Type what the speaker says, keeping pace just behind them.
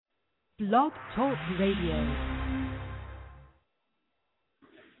Blog Talk Radio.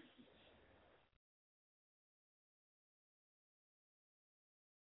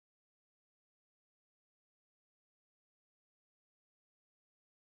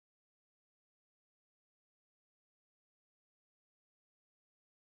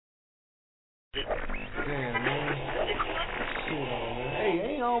 Damn, man. Shit on, man. Hey,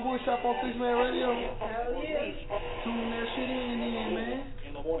 ain't on Woodshop on 6 Man Radio? Hell yeah. Tune that shit in, man.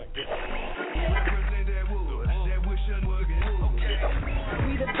 In the morning. Represent that wood, that wood shouldn't work.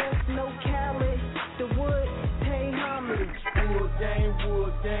 We the best, no Cali. The wood, pay homage. Wood game,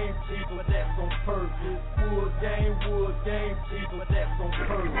 cheap, but that's on purpose. Wood game, cheap, but that's on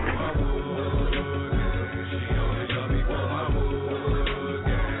purpose. My wood, she only love me for my wood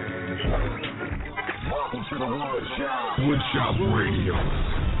game. Welcome to the Woodshop Radio.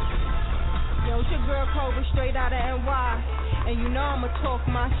 Yo, it's your girl Cobra, straight out of NY. And you know I'ma talk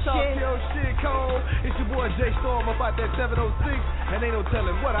my shit. Yo, shit, Cole. It's your boy J Storm about that 706. And ain't no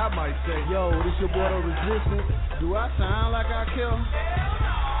telling what I might say. Yo, this your boy The Resistance. Do I sound like I kill?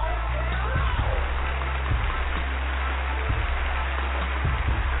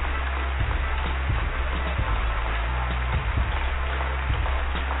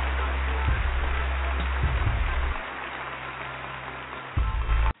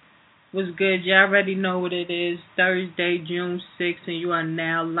 What's good? You already know what it is. Thursday, June 6th, and you are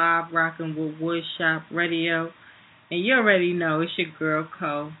now live rocking with Woodshop Radio. And you already know it's your girl,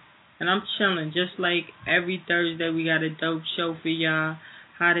 Cole. And I'm chilling. Just like every Thursday, we got a dope show for y'all.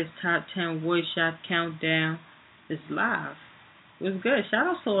 Hottest Top 10 Woodshop Countdown. It's live. What's good? Shout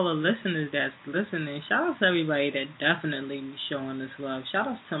out to all the listeners that's listening. Shout out to everybody that definitely be showing us love. Shout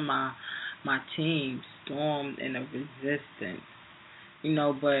out to my team, Storm and the Resistance. You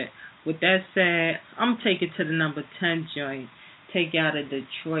know, but with that said, I'm taking to the number 10 joint. Take y'all to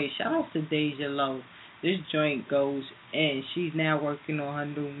Detroit. Shout out to Deja Lowe. This joint goes in. She's now working on her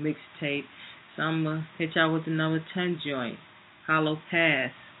new mixtape. So I'm going to hit y'all with the number 10 joint. Hollow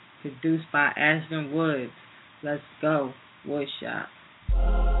Pass. Produced by Ashton Woods. Let's go. Woodshop.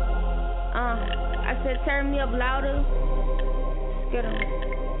 I said turn me up louder. Get 'em.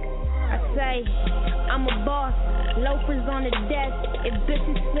 I say, I'm a boss, loafers on the desk. If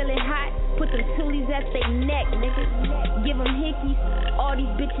bitches feeling hot, put them toolies at they neck, nigga. Give them hickeys, all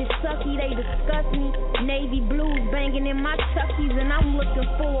these bitches sucky, they disgust me. Navy blues banging in my Chuckies, and I'm looking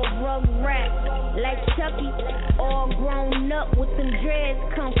for a rug rat. Like Chucky, all grown up with them dreads,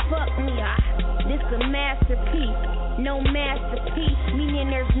 come fuck me. This a masterpiece, no masterpiece, meaning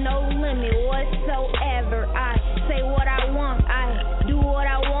there's no limit whatsoever. I say what I want, I do what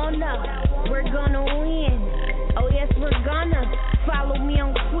I wanna. We're gonna win. Oh yes, we're gonna. Follow me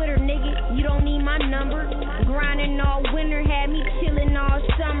on Twitter, nigga. You don't need my number. Grinding all winter, had me chilling all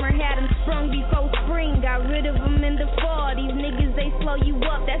summer. Had them sprung before spring, got rid of them in the fall. These niggas, they slow you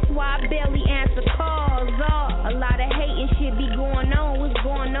up. That's why I barely answer calls. A lot of hating shit be going on. What's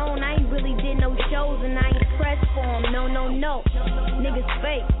going on? I ain't really did no shows and I ain't pressed for them. No. Niggas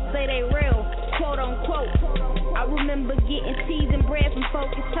fake, say they real, quote unquote. I remember getting teas and bread from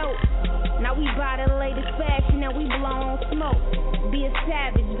Focus Hope. Now we buy the latest fashion and we blow on smoke. Be a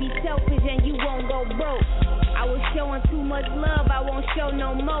savage, be selfish and you won't go broke. I was showing too much love, I won't show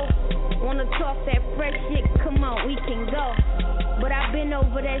no more. Wanna talk that fresh shit, come on, we can go. But I've been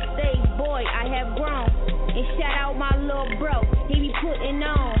over that stage, boy, I have grown. And shout out my little bro, he be putting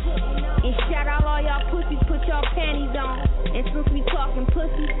on. And shout out all y'all pussies, put y'all panties on. And since we talking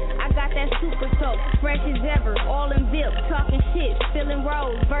pussy, I got that super soap, fresh as ever, all in VIP, talking shit, spilling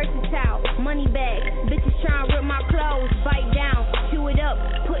rolls, versatile, money bags, bitches trying to rip my clothes, bite down, chew it up,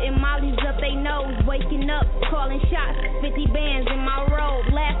 putting mollies up they nose, waking up, calling shots, 50 bands in my robe,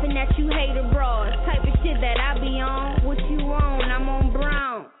 laughing at you hater bras, type of shit that I be on. What you on? I'm on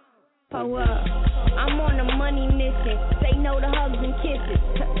brown. Pull up. I'm on a money mission. Say no to hugs and kisses.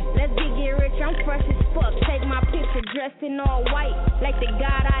 Let's get rich. I'm fresh as fuck. Take my picture dressed in all white like the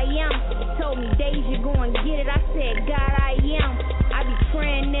God I am. Told me Deja go and get it. I said God I am. I be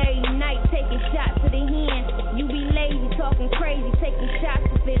praying every night, taking shots to the hand. You be lazy, talking crazy, taking shots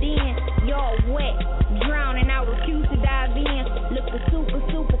to fit in. Y'all wet, drowning. I refuse to dive in. Looking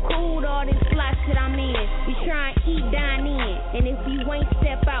super cool with all this fly shit I'm in. You try and eat, dine in. And if you ain't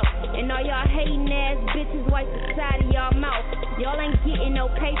step out, and all y'all hating ass bitches wipe the side of y'all mouth. Y'all ain't getting no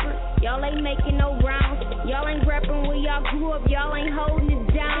paper, y'all ain't making no rounds. Y'all ain't repping where y'all grew up, y'all ain't holding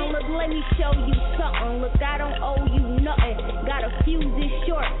it down. Look, let me show you something. Look, I don't owe you nothing. Gotta fuse this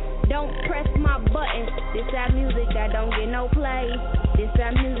short, don't press my button. This that music that don't get no play. This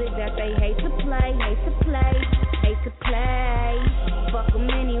that music that they hate to play, hate to play, hate to play. Fuck 'em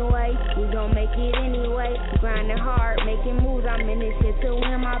anyway. We gon' make it anyway. Grinding hard, making moves. I'm in this shit to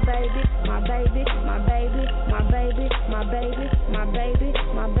win, my baby, my baby, my baby, my baby, my baby, my baby,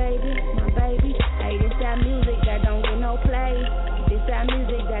 my baby, my baby. Hey, this that music that don't get no play. This that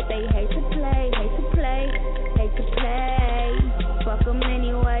music that they hate to play, hate to play, hate to play. Fuck 'em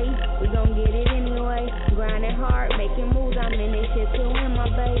anyway. We gon' get it anyway. Grinding hard, making moves. I'm in this shit to win, my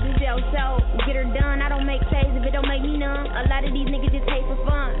baby. So, get her done. I don't make plays if it don't make me numb. A lot of these niggas just hate for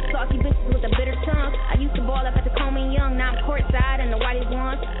fun. Salty bitches with a bitter tongue. I used to ball up at the Coleman Young. Now I'm courtside and the whitest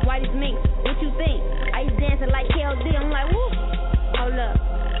ones, whitest minks. What you think? I used dancing like KLD. I'm like, woo. Hold up.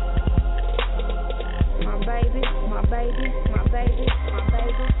 My baby, my baby, my baby, my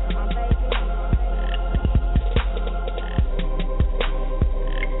baby, my baby.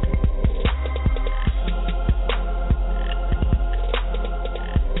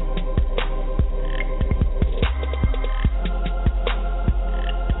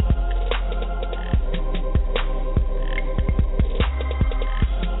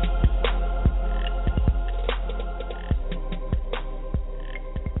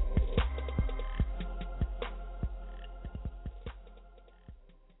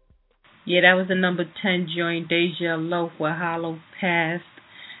 Yeah, that was the number 10 joint, Deja Loaf with Hollow Past.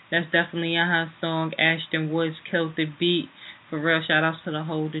 That's definitely on her song. Ashton Woods killed the beat. For real, shout outs to the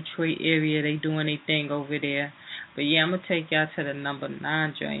whole Detroit area. They doing their thing over there. But yeah, I'm going to take y'all to the number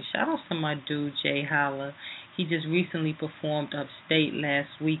 9 joint. Shout outs to my dude, Jay Holla. He just recently performed upstate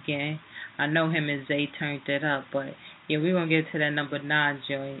last weekend. I know him and Zay turned it up. But yeah, we're going to get to that number 9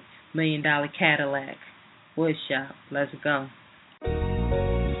 joint, $1 Million Cadillac. Woodshop. Let's go.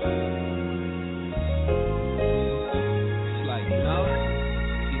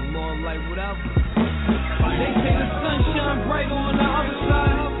 They say the sun shine brighter on the other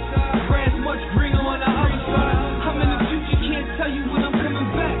side. Grass much greener on the other side. I'm in the future, can't tell you when I'm coming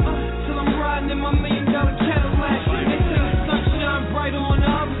back. Till I'm riding in my $1 million Cadillac. They say the sun shine brighter on the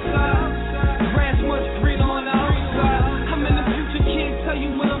other side. Grass much greener on the other side. I'm in the future, can't tell you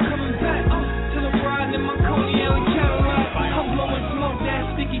when I'm coming back. Till I'm riding in my Coney Island Cadillac. I'm blowing smoke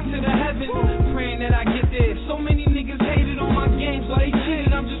that's sticky to the heavens. Praying that I get there. So many niggas hated on my games while they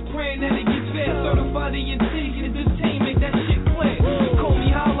cheated. I'm just praying that it gets fair. Certified ENT. That shit clear. Call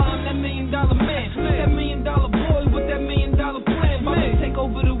me holla, I'm that $1 million man. That $1 million boy with that $1 million plan. About to take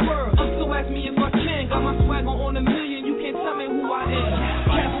over the world. So ask me if I can. Got my swagger on $1 million. You can't tell me who I am.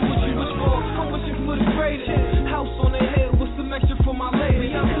 Careful what you wish for. I'm wishing for the greatest. House on the hill with some extra for my lady.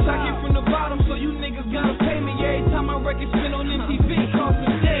 Cause I came from the bottom, so you niggas gotta pay me. Every time my record spin on MTV, cost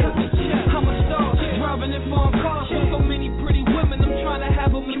me dead. I'm a star, driving in foreign cars. So many pretty women, I'm trying to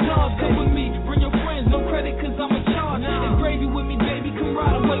have them in love. Come with me, bring your friends, no credit cause I'm a charge. And gravy with me, baby, come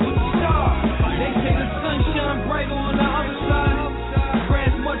ride away with the stars. They say the sun shine brighter on the other side.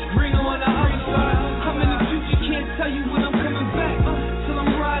 Grass much greener on the other side. I'm in the future, can't tell you when I'm coming back. Till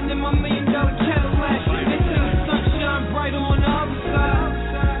I'm riding in my $1 million Cadillac. They say the sun shine brighter on the other side.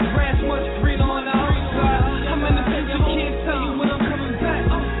 Grass much greener on the other side. I'm in the future, can't tell you when I'm coming back.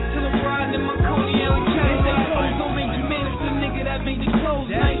 Till I'm riding in my Coney Island Cadillac. They say clothes don't make you man, it's the nigga that made the clothes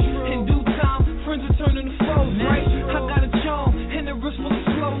nice. In due time, friends are turning to foes, right? I got a charm and a wrist full of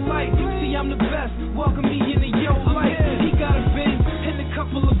slow light. See, I'm the best. Welcome me in the yo life. He got a Benz and a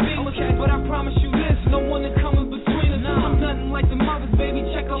couple of Beamers, but I promise you this, no one to come in between us. I'm nothing like the mothers, baby.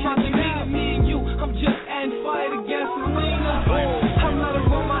 Check out my demeanor. Me and you, I'm just adding fire to gasoline. I'm not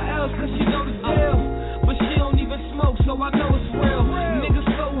around my L's cause she know the deal, but she don't even smoke, so I know it's real. Niggas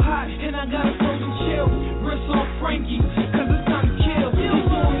so hot and I got a frozen chill. Wrist on Frankie, cause it's time to kill. He's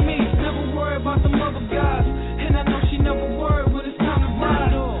doing me, never worry about them other guys. And I know she never worried when it's time to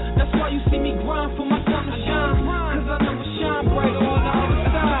ride. That's why you see me grind for my time to shine. Cause I know it shine brighter on the other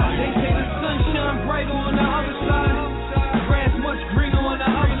side. They say the sun shine brighter on the other side. Grass much greener on the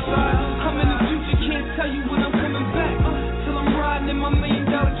other side. I'm in the future, can't tell you when I'm coming back. Till I'm riding in my $1 million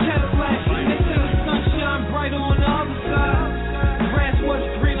Cadillac. They say the sun shine brighter on the other side. Grass much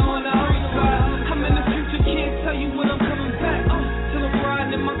greener on the other side. I'm in the future, can't tell you when I'm coming back. Till I'm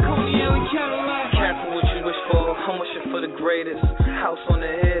riding in my Coney Island Cadillac. Careful what you wish for, I'm wishing for the greatest. House on the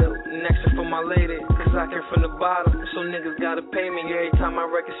hill, next for my lady. Cause I came from the bottom, so niggas gotta pay me every time my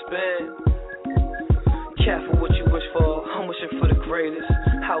record spin. Careful what you wish for, I'm wishing for the greatest.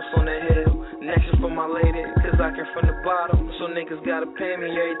 House on the hill, next for my lady. Cause I came from the bottom, so niggas gotta pay me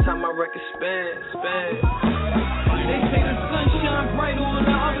every time my record spin. They say the sun shine brighter on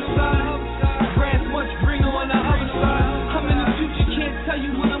the other side. Grass much greener on the other side. I'm in the future, can't tell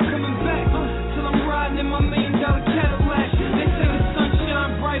you when I'm coming back. Till I'm riding in my $1 million Cadillac. They say the sun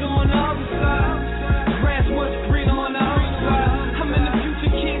shine brighter on the other side. Grass much greener on the other side. I'm in the future,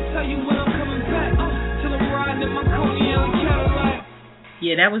 can't tell you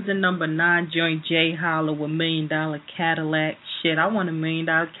Yeah, that was the number 9 joint, Jay Holler with $1 Million Cadillac. Shit, I want $1 Million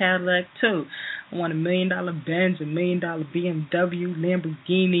Cadillac too. I want $1 Million Benz, $1 Million BMW,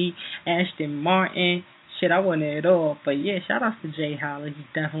 Lamborghini, Aston Martin. Shit, I want it all. But yeah, shout out to Jay Holler. He's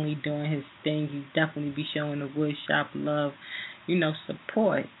definitely doing his thing. He's definitely be showing the Woodshop love,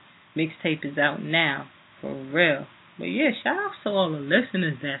 support. Mixtape is out now, for real. But yeah, shout out to all the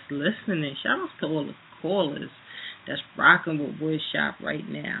listeners that's listening. Shout out to all the callers that's rocking with Woodshop right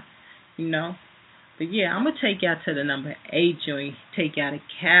now, But yeah, I'm going to take y'all to the number 8 joint, take y'all to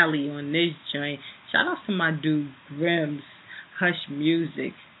Cali on this joint. Shout out to my dude Grims, Hush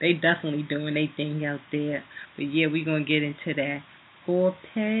Music. They definitely doing their thing out there. But yeah, we going to get into that.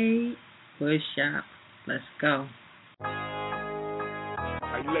 Corpay Woodshop. Let's go.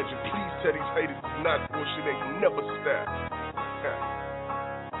 Hey, legend, please tell these haters it's not bullshit, they can never stop.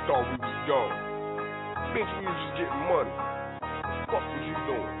 Thought we was gone. Bitch, we was just getting money. Fuck was you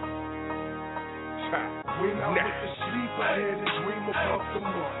doing? When I went to sleep, I had a dream about the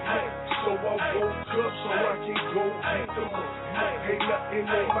money. So I woke up so I can go get the money. Ain't nothing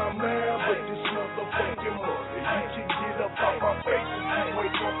on my mind but this motherfucking money. You can get up out my face if you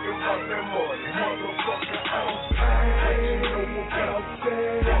ain't talking about that money. Motherfucker, I'm paid. You know about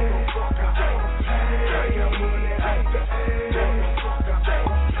that. Motherfucker, I'm paid. I got money out the ass. Motherfucker, I'm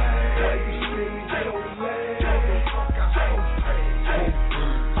paid. Why you spending your land? Motherfucker, I'm paid.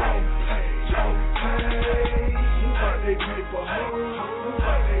 They pay for her, who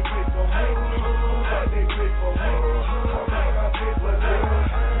got they pay for her, who got they pay for her, how about I pay for them,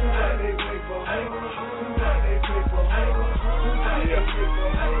 who got they pay for her, who got they pay for her, who got they pay for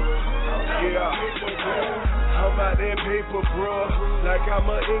her, how about that paper, bruh, like I'm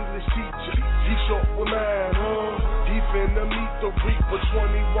an English teacher, he short with mine, he finna meet the reaper,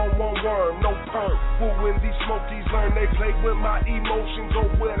 21 worm, no perm, but when these smokies learn, they play with my emotions, or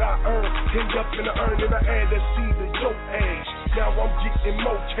what I earn, end up in the urn, and I add a seed to your age, now I'm getting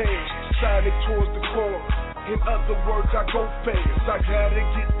more cash, signing towards the corner, in other words, I go fast, I gotta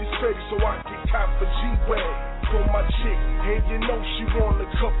get this ready so I can cop a G-Wag, for my chick, and you know she want a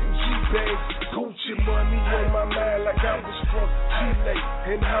couple G-Bags, Gucci money on my mind like I was from Chile,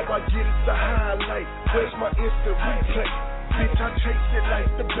 and how I get it the highlight, where's my instant replay? Bitch, I chase it like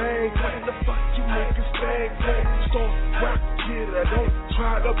the bang. What the fuck you niggas bang? Start rock, get it. Don't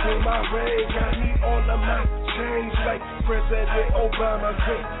try to pull my ring. I need all of my change like President Obama.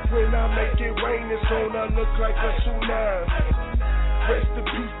 Cause when I make it rain, it's gonna look like a tsunami. Rest in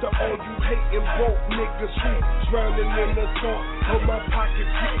peace to all you hating broke niggas who drowning in the thought of my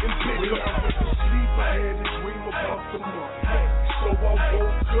pockets getting bigger. When I went to sleep, I had a dream about the money. So I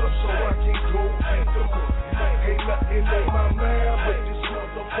woke up so I can go get the money. Ain't nothing on my mind but this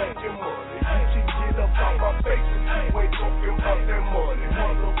motherfucking money. You can get up out my face if you ain't talking about that money.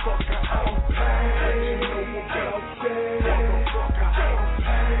 Motherfucker, I'm paid. You know about that. Motherfucker, I'm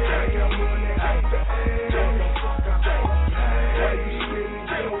paid. I got money out the ass. Motherfucker, I'm paid. Why you spending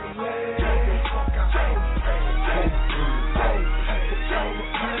your land? Motherfucker, I'm paid. I'm paid.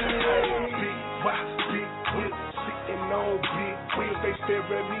 Big rock, big whip, sitting on big wheels. They stare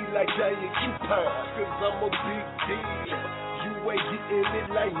at me like giant coupons, cause I'm a big deal. You ain't getting it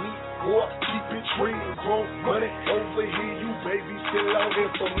like me, boy, keep it real. Grown money over here, you baby still out here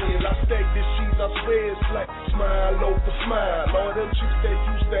for me. And I stack this cheese, I swear it's like smile over smile. All them chicks that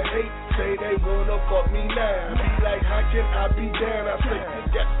used to hate, say they wanna fuck me now. Be like, how can I be down? I say, you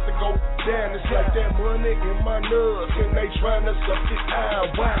got to go down. It's like that money in my nuts, and they tryna suck it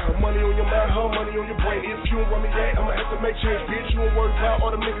out. Wow, money on your mind, huh? Money on your brain. If you don't want me yet, I'ma have to make change, bitch. You don't worry about all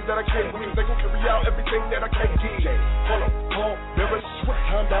the niggas that I can't with, cause they gon' carry out everything that I can't get. Hold up, Paul, never sweat.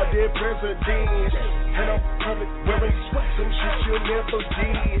 I'm about their president, and I'm probably wearing sweat. Some shit you'll never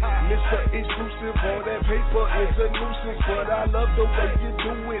get. Mr. Exclusive, all that paper is a nuisance, but I love the way you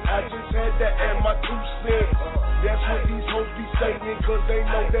do it. I just had to add my 2 cents. That's what these hoes be saying, cause they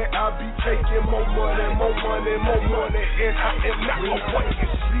know that I be taking more money, more money, more money, and I am not awake. To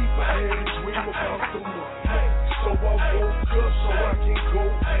sleep, I had a dream about the money. So I woke up so I can go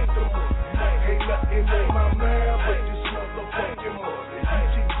get the money. Ain't nothing on my mind but this motherfucking money.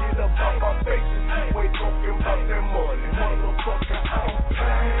 You can get up out my face if you ain't talking about that money. Motherfucker, I'm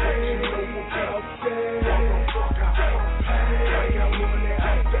paid. You know about that. Motherfucker, I'm paid. I got money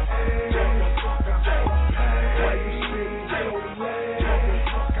out the ass. Motherfucker, I'm paid. Why you spending your land?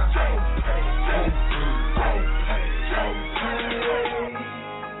 Motherfucker, I'm paid. I'm paid. I'm paid.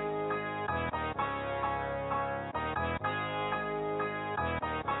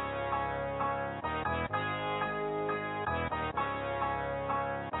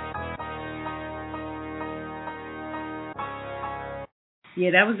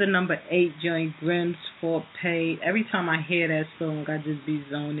 Yeah, that was the number 8 joint, Grimm's for Pay. Every time I hear that song, I just be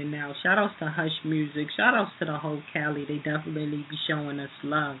zoning out. Shout outs to Hush Music. Shout outs to the whole Cali. They definitely be showing us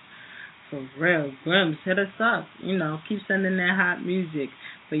love. For real. Grimm's, hit us up. You know, keep sending that hot music.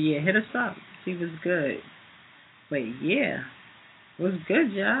 But yeah, hit us up. See what's good. But yeah, what's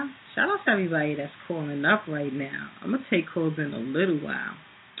good, y'all? Shout out to everybody that's calling up right now. I'm going to take calls in a little while.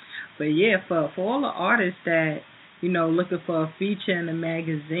 But yeah, for all the artists that, you know, looking for a feature in a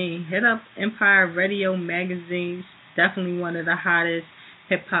magazine, hit up Empire Radio Magazine. Definitely one of the hottest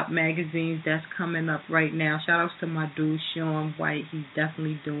hip-hop magazines that's coming up right now. Shout outs to my dude, Sean White. He's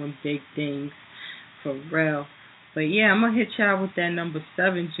definitely doing big things for real. But yeah, I'm going to hit y'all with that number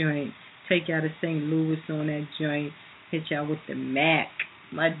 7 joint. Take y'all to St. Louis on that joint. Hit y'all with the Mac.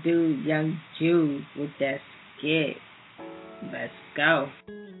 My dude, Young Jude, with that skit. Let's go.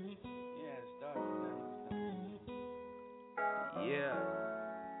 Yeah.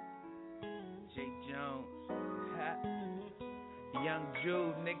 J. Jones. Young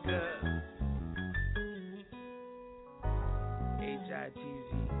Jude, nigga. HITZ.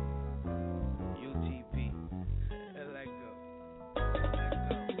 UTP. Let go.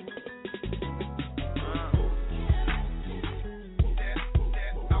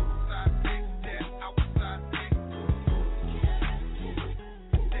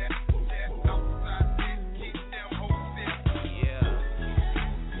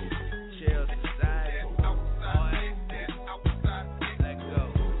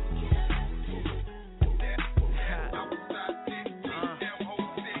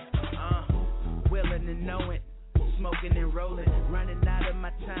 Smoking and rolling, running out of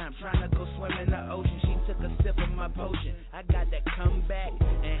my time, trying to go swim in the ocean. She took a sip of my potion. I got that comeback,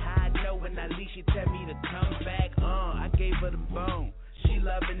 and how I know when I leave, she tell me to come back. I gave her the bone. She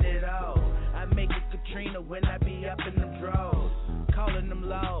loving it all. I make it Katrina when I be up in the drawers, calling them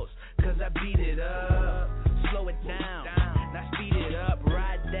laws, cause I beat it up. Slow it down, now speed it up.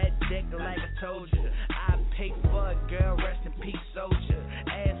 Ride that dick like I told you. I pay for it, girl, rest in peace, soldier.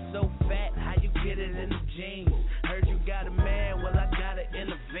 Ass so fat, how you get it in the jeans? Heard you got a man, well I gotta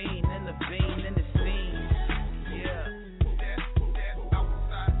intervene in the scene. Yeah.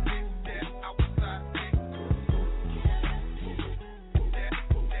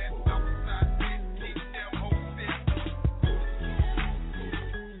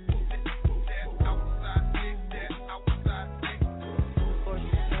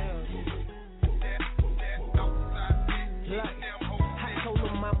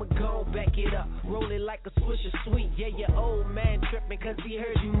 Back it up, roll it like a swisher sweet. Yeah, your old man tripping cause he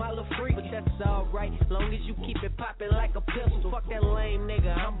heard you mother free. But that's alright, long as you keep it popping like a pistol. Fuck that lame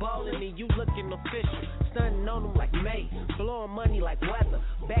nigga, I'm ballin' and you looking official. Stunning on them like May, blowing money like weather.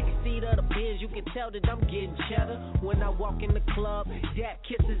 Backseat of the Benz, you can tell that I'm getting cheddar. When I walk in the club, dap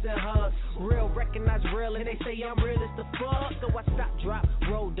kisses and hugs. Real recognize real and they say I'm real as the fuck. So I stop, drop,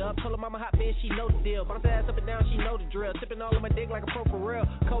 rolled up. Told her mama hot man, she know the deal. Bounce ass up and down, she know the drill. Tipping all of my dick like a pro for real.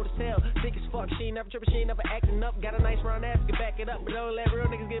 Cold as hell, thick as fuck. She ain't never tripping, she ain't never acting up. Got a nice round ass, can back it up. But don't let real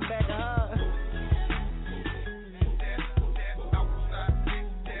niggas get back to her.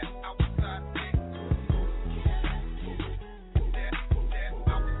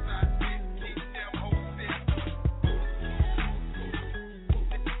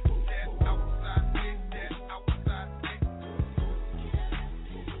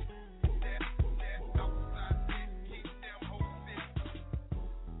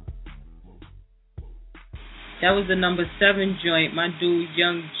 That was the number 7 joint, my dude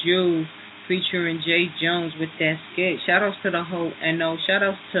Young Jude featuring J. Jones with that skit. Shout outs to the whole NO. Shout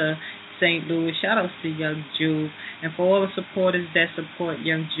outs to St. Louis. Shout outs to Young Jude. And for all the supporters that support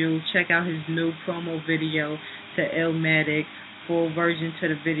Young Jude, check out his new promo video to Illmatic. Full version to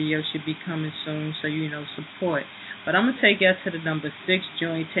the video should be coming soon, so you know, support. But I'm going to take y'all to the number 6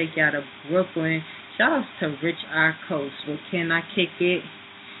 joint, take y'all to Brooklyn. Shout outs to Rich Arcos with Can I Kick It?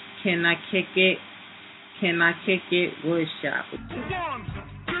 Can I Kick It? Can I Kick It? Woodshop. 1,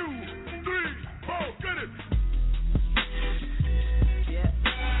 2, 3, 4, get it. Yeah.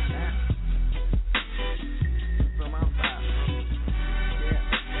 From my vibe. Yeah.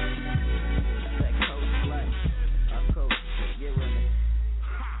 That coach life. Our coach, get with me.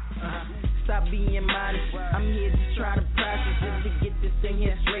 Stop being modest. I'm here to try to process just to get this thing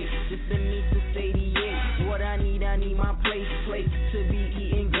here straight. This been me since 88. What I need my place to be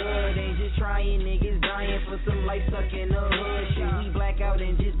eating good. Ain't just trying, niggas dying for some life stuck in the hood. Shit, we black out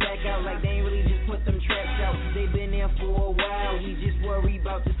and just back out like they ain't really just put them traps out. They been there for a while, we just worry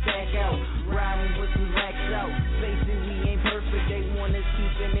about the stack out. Riding with some racks out, faces we ain't perfect. They want us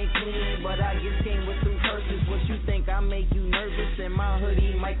keeping it clean, but I just came with some curses. What you think I make you nervous? in my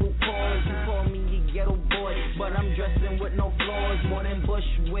hoodie, Michael Kors. You call me a ghetto boy, but I'm dressing with no flaws. More than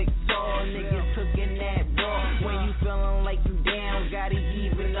Bushwick tall, niggas cooking that raw. When you feeling like you down, gotta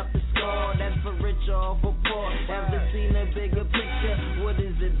even up the score. That's for rich or for poor. Ever seen a bigger picture? What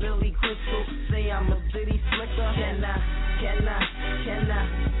is it, Billy Crystal? Say I'm a city slicker. Can I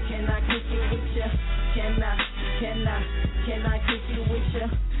kick it with ya? Can I kick it with ya?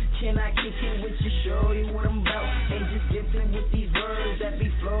 Can I kick it with you, show you what I'm about? Ain't just gifted with these words that be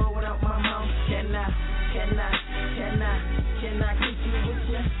flowing out my mouth. Can I kick it with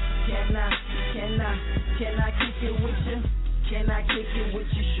you? Can I kick it with you? Can I kick it with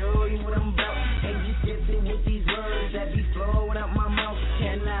you, show you what I'm about? Ain't just gifted with these words that be flowing out my mouth.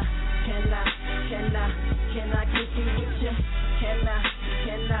 Can I kick it with you?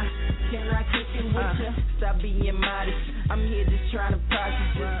 Can I kick it with you? Stop being modest. I'm here just trying to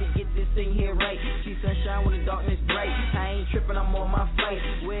process just to get this thing here right. See sunshine when the darkness bright. I ain't tripping, I'm on my flight.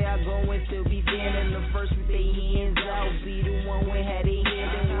 Where I go and still be standing. The first with their hands out, be the one with had their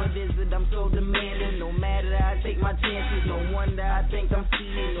hand. And what is it? I'm so demanding. No matter, I take my chances. No wonder I think I'm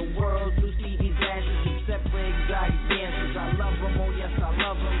seeing the world through CD glasses, except for exotic dances. I love them, oh yes, I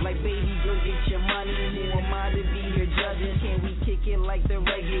love them. Like baby, go get your money. Who am I to be here judging? Can we kick it like the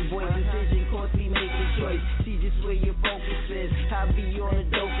reggae boys? Decision course we make a choice. See just where your focus is. I be on the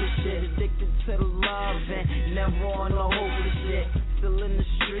dopest shit, addicted to the love and never on the hopeless shit. Still in the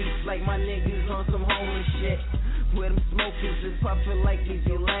streets like my niggas on some homeless shit. Where them smokers is puffin' like it's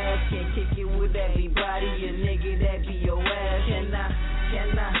your last. Can't kick it with everybody, a nigga that be your ass. Can I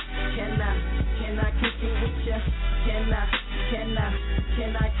kick it with ya? Can I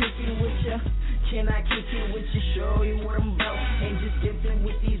kick it with ya? Can I kick it with you, show you what I'm about? Ain't just gifted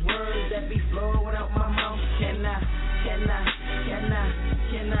with these words that be flowing out my mouth. Can I kick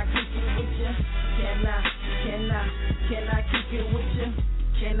it with you? Can I kick it with you?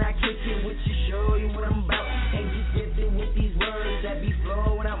 Can I kick it with you, show you what I'm about? Ain't just gifted with these words that be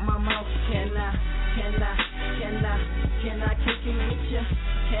flowing out my mouth. Can I kick it with you?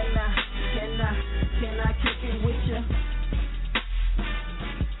 Can I kick it with you?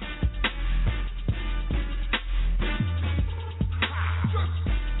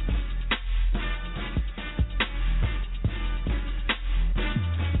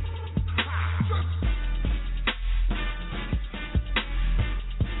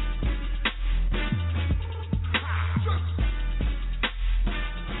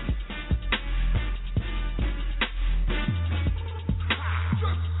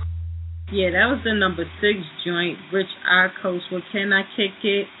 Yeah, that was the number 6 joint, Rich Arcos with Can I Kick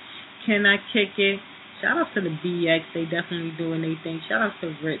It? Can I Kick It? Shout out to the BX, they definitely doing their thing. Shout out to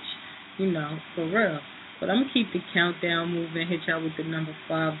Rich, for real. But I'm going to keep the countdown moving, hit y'all with the number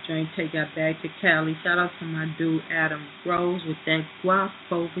 5 joint, take y'all back to Cali. Shout out to my dude Adam Rose with that guap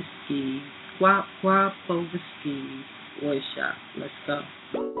over skis. Guap over skis. Woodshop, let's go.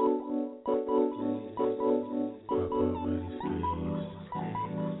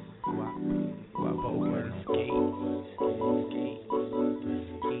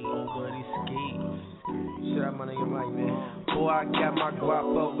 Boy, I got my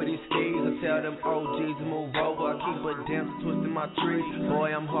guap up with these skis. I tell them OGs to move over. I keep a dance twisting my tree. Boy,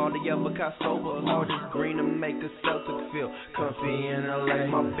 I'm hardly ever caught sober. All this green to make a Celtic feel comfy in LA.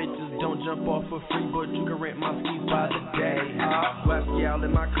 My bitches don't jump off for free, but you can rent my skis by the day. Guap y'all in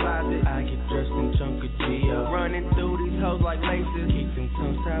my closet. I get dressed in chunk of G up. Running through these hoes like laces. Keep them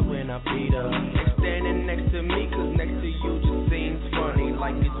tongues tied when I beat up. They standing next to me, cause next to you just seems funny.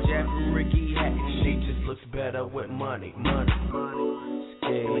 Like this Jeff and Ricky hat. She just looks better with money.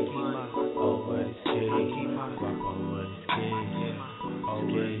 Skate over the skate. Guap over the skate.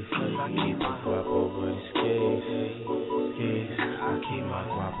 Over the skate. I keep my guap over the skate. I keep my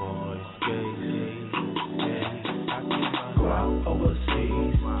guap over the skate. I keep my guap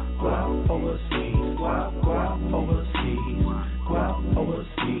overseas. Guap overseas. Guap overseas. Guap overseas. Guap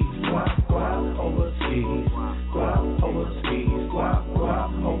overseas. Guap overseas.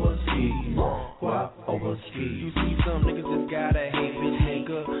 Guap overseas. Guap overseas. You see some niggas just gotta hate, bitch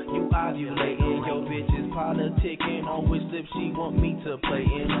nigga. You ovulating, your bitch is politicking on which lip she want me to play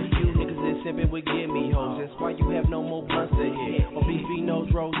in. You niggas is simping with gimme hoes. That's why you have no more blunts to hit. Or beefy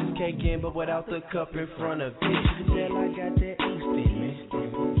nose roses caking, but without the cup in front of it. You can tell I got that Easton, man.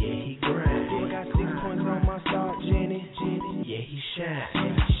 Yeah, he grind. I got 6 points on my star, Jenny. Yeah, he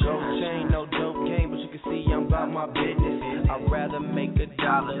shine. Gold chain, no dope game, but you can see I'm about my business. I'd rather make $1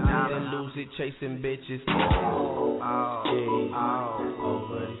 than lose it chasing bitches. Over the skate.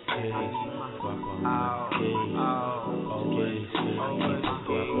 Over the skate.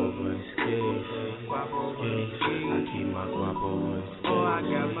 I keep my my guap overseas. Oh, I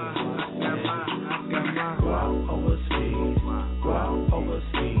got my Guap overseas. Guap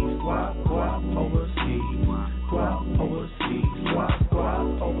overseas. Guap overseas. Guap overseas.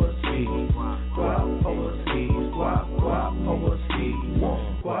 Guap overseas. Guap overseas. Guap overseas.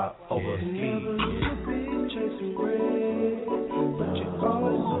 Guap overseas. Never lose a beat chasing bread, but you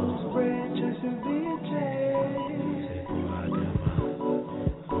always lose bread chasing bitches. Say, boy, I got my.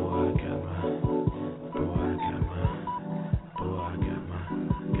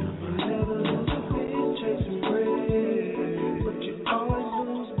 Never lose a beat chasing bread, but you always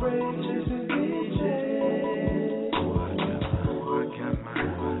lose bread chasing bitches. Boy, I got my.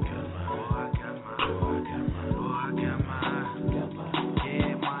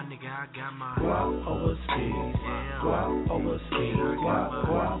 Yeah, my nigga, I got my. Guap overseas. Guap overseas. Guap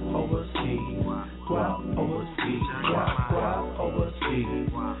overseas. Guap overseas. Guap overseas.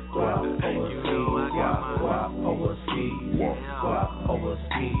 Guap overseas. Guap overseas. Guap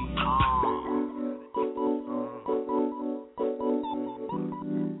overseas.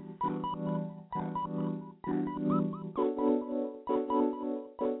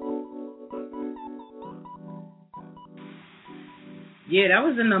 Yeah, that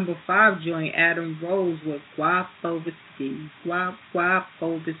was the number 5 joint, Adam Rose with Guap Overseas. Guap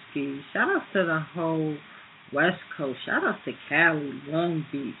Overseas. Shout out to the whole West Coast. Shout out to Cali, Long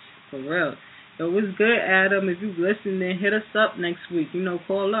Beach, for real. So it was good, Adam. If you listening, hit us up next week.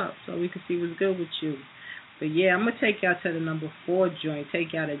 Call up so we can see what's good with you. But yeah, I'm going to take y'all to the number 4 joint.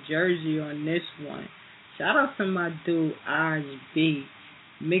 Take y'all to Jersey on this one. Shout out to my dude, Aj B.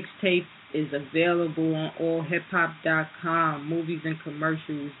 Mixtape is available on allhiphop.com. Movies and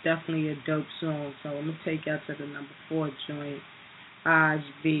commercials. Definitely a dope song. So I'm going to take y'all to the number 4 joint. Aj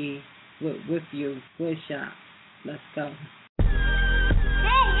B with you. Woodshop. Let's go.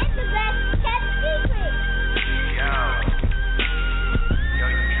 Hey, it's the best kept secret. Yo,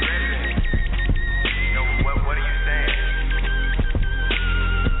 you tripping? Yo, what are you saying?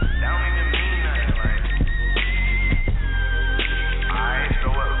 That don't even mean nothing, like. Alright, so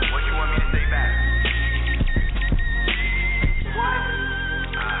what you want me to say back? What?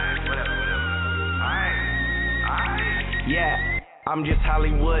 Alright, whatever. Alright. Yeah, I'm just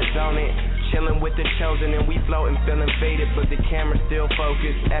Hollywood on it. Chillin' with the chosen and we floatin', feelin' faded, but the camera still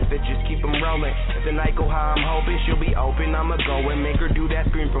focused. Effort, just keep 'em rollin'. If the night go how I'm hoping, she'll be open. I'ma go and make her do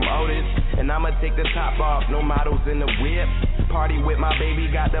that scream from Otis. And I'ma take the top off, no models in the whip. Party with my baby,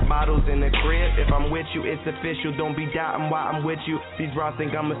 got the bottles in the crib. If I'm with you, it's official, don't be doubting why I'm with you. These bras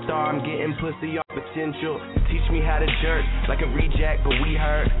think I'm a star, I'm getting pussy off potential. Teach me how to jerk, like a reject, but we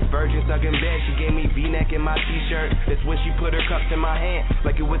heard. Virgin stuck in bed, she gave me V-neck in my t-shirt. That's when she put her cups in my hand,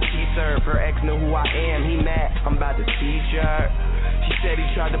 like it was tea serve. Her ex knew who I am, he mad, I'm about to teach her. She said he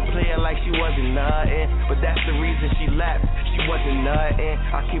tried to play her like she wasn't nothing, but that's the reason she left, she wasn't nothing.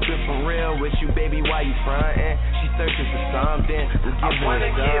 I keep it for real with you, baby, why you frontin'? She searching for something, I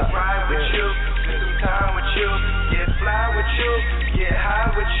wanna get right with you, spend some time with you, get fly with you, get high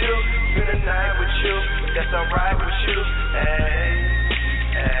with you, spend the night with you, that's alright with you, hey,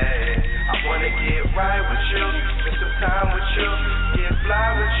 hey. I wanna get right with you, spend some time with you, get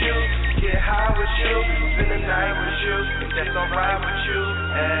fly with you, get high with you, spend the night with you, that's alright with you,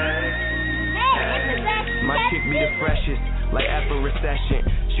 hey, hey. My chick be the freshest, like after recession.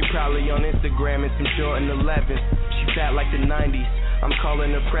 She probably on Instagram in some Jordan 11s. She fat like the 90s, I'm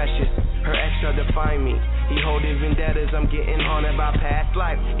calling her precious. Her ex tried to find me, he holding vendettas. I'm getting haunted by past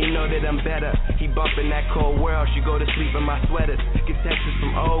life, he know that I'm better. He bumping that cold world, she go to sleep in my sweaters. Get texts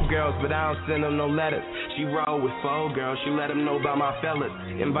from old girls, but I don't send them no letters. She roll with 4 girls, she let them know about my fellas.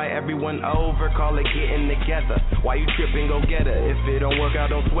 Invite everyone over, call it getting together. Why you tripping, go get her. If it don't work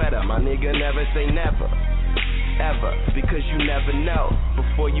out, don't sweat her. My nigga never say never, ever, because you never know.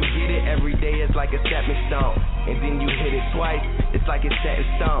 Before you get it, every day is like a stepping stone. And then you hit it twice, it's like it's set in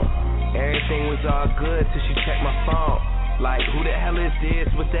stone. Everything was all good till she checked my phone. Like, who the hell is this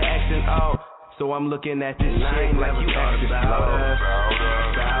with the X and O? So I'm looking at this shit like you extra slow.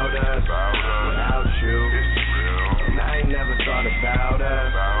 About us, without you. And I ain't never thought about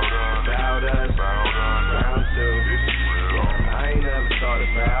us, round 2. Yeah, I ain't never thought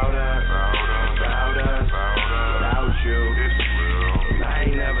about us, without you. And I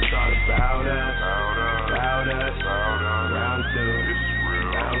ain't never thought about us, round 2.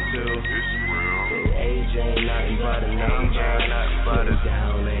 Say age ain't nothing but a number,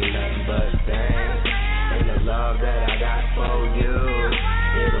 down ain't nothing but a thing. And the love that I got for you,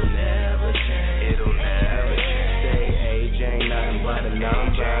 it'll never change. Say age ain't nothing but a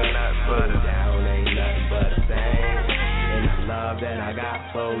number, down ain't nothing but a thing. And the love love that I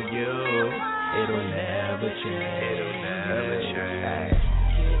got for you, it'll never change. It'll never change.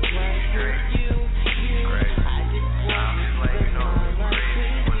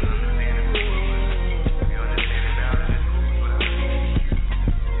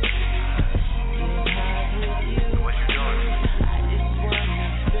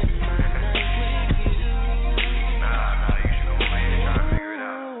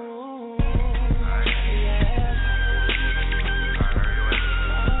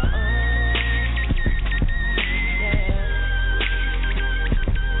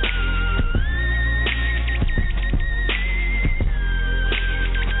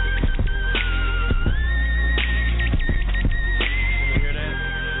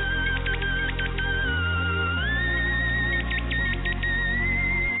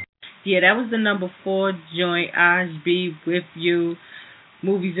 Yeah, that was the number 4 joint, Aj Be With You.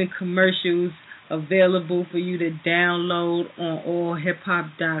 Movies and commercials available for you to download on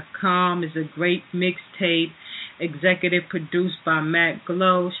allhiphop.com. It's a great mixtape. Executive produced by Matt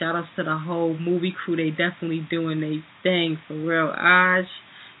Glow. Shout outs to the whole movie crew. They definitely doing their thing for real. Aj,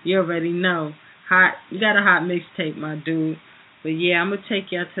 you already know. Hot. You got a hot mixtape, my dude. But yeah, I'm going to take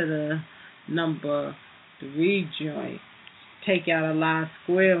y'all to the number 3 joint. Take out a live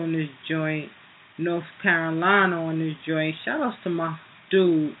square on this joint. North Carolina on this joint. Shout outs to my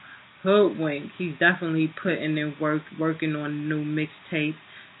dude, Hoodwink. He's definitely putting in work, working on a new mixtape.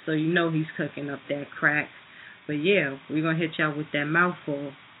 So you know he's cooking up that crack. But yeah, we're going to hit y'all with that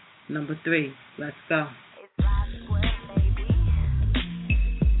mouthful. Number 3. Let's go.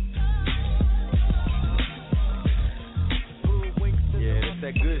 Yeah, that's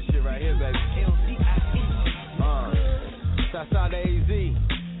that good shit right here, baby. Shouts out to AZ.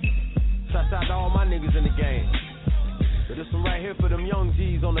 Shouts out to all my niggas in the game. But this one right here for them young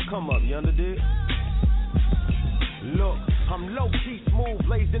G's on the come up, you understood? Look, I'm low-key smooth,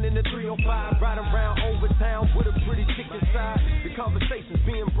 blazing in the 305, riding around Overtown with a pretty chick inside. The conversations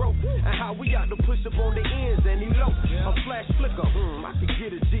being broke, and how we out to push up on the ends and elope. A flash flicker, I could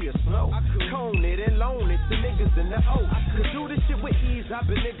get a G of snow. Cone it and loan it to niggas in the O. Could do this shit with ease, I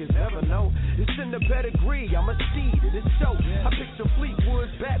bet niggas never know. It's in the pedigree, I'm a seed of this show. I picture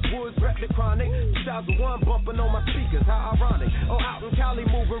Fleetwoods, backwoods, rap the chronic. 2001 bumping on my speakers, how ironic. Oh, out in Cali,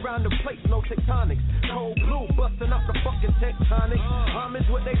 moving around the place, no tectonics. Cold blue, busting up the fucking tectonic. Homage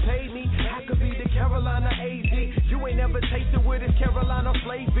what they paid me. I could be the Carolina AZ. You ain't never tasted with this Carolina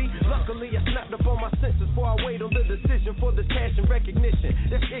flavy. Luckily, I snapped up on my senses before I wait on the decision for this cash and recognition.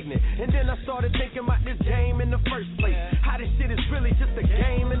 That's ignorant. And then I started thinking about this game in the first place. How this shit is really just a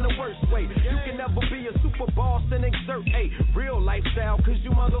game in the worst way. You can never be a super boss and exert a real lifestyle, cause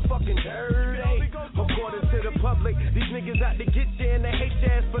you motherfucking dirty. According to the public, these niggas out to get you and they hate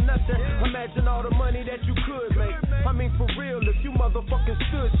your ass for nothing. Imagine all the money that you could make. I mean for real, if you motherfucking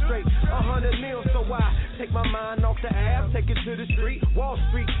stood straight. 100 mil, so I take my mind off the app, take it to the street. Wall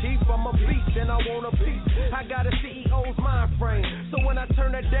Street chief, I'm a beast and I want a piece. I got a CEO's mind frame, so when I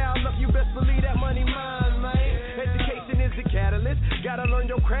turn that dial up, you best believe that money mine, man. Education is the catalyst. Gotta learn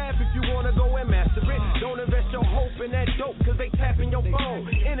your craft if you wanna go and master it. Don't invest your hope in that dope, cause they tapping your phone.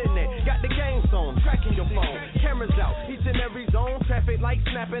 Internet, got the game on, tracking your phone. Cameras out, each and every zone. Traffic light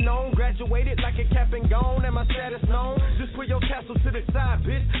snapping on. Graduated like a cap and gone, and my status known. Just put your tassel to the side,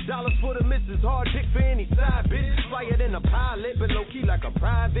 bitch. Dollars for the missus, hard dick for any side, bitch. Flyer than a pilot, but low key like a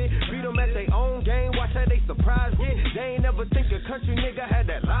private. Beat them at their own game, watch how they surprise get. They ain't never think a country nigga had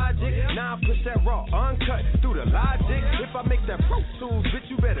that logic. Now I push that raw, uncut, through the logic. If I make that Pro Tools, bitch,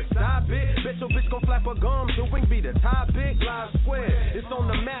 you better stop it. Bet your bitch gon' flap her gums, the wing be the topic. Live square, it's on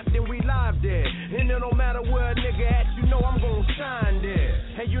the map, then we live there. And it don't matter where a nigga at, you know I'm gon' shine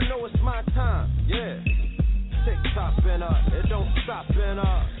there. And you know it's my time, yeah. Tick topping up, it don't stop in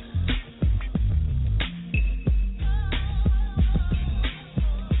up.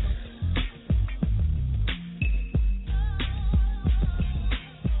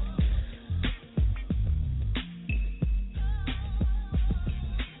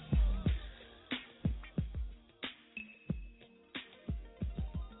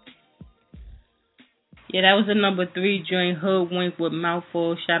 Yeah, that was the number 3 joint, Hoodwink with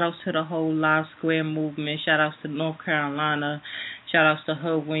Mouthful. Shout outs to the whole Live Square movement. Shout outs to North Carolina. Shout outs to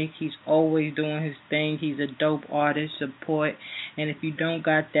Hoodwink. He's always doing his thing. He's a dope artist. Support. And if you don't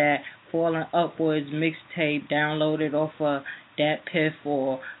got that Falling Upwards mixtape, download it off of Dat Piff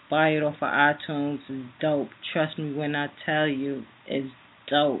or buy it off of iTunes. It's dope. Trust me when I tell you, it's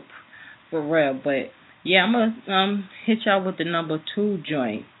dope. For real. But yeah, I'm going to hit y'all with the number 2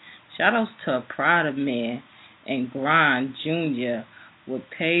 joint. Shout outs to Prada Man and Grind Jr. with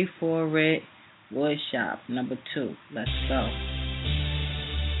Pay For It, Woodshop, number 2. Let's go.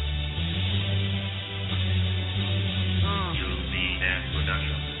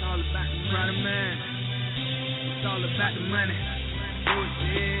 about the money.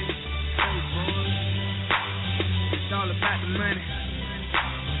 Bullshit. It's all about the money.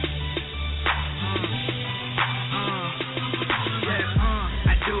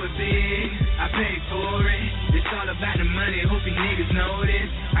 I do it big, I pay for it. It's all about the money, hope you niggas know this.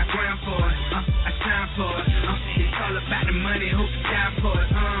 I grind for it, I shine for it. It's all about the money, hope you die for it.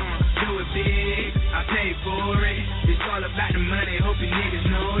 Do it big, I pay for it. It's all about the money, hope you niggas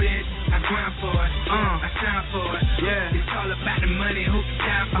know this. I grind for it, I shine for it. Yeah, it's all about the money, hope you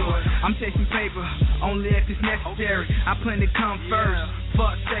die for it. I'm chasing paper, only if it's necessary. I plan to come first.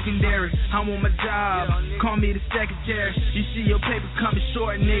 Fuck secondary, I'm on my job. Call me the secretary. You see your paper coming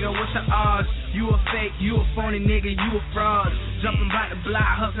short, nigga. What's the odds? You a fake, you a phony nigga, you a fraud. Jumping by the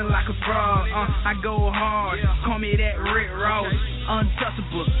block, hustling like a frog. I go hard, call me that Rick Ross.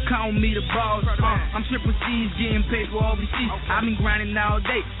 Untouchable, call me the boss. I'm triple C's, getting paper overseas. I've been grinding all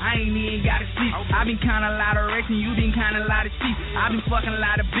day, I ain't even gotta sleep. I've been counting a lot of racks and you been counting a lot of sheep. I've been fucking a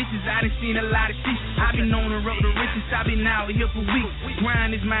lot of bitches, I done seen a lot of sheep. I've been on the road to riches, I've been out here for weeks.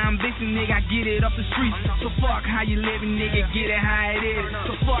 Grind is my ambition, nigga, I get it off the streets. So fuck how you living, nigga, get it how it is.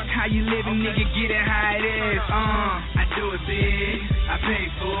 So fuck how you living, nigga, get it how it is. I do it big, I pay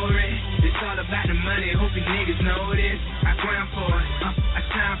for it. It's all about the money, hope you niggas know this. I grind for it, I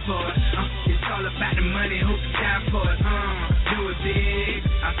shine for it. It's all about the money, hope you die for it. Do it big,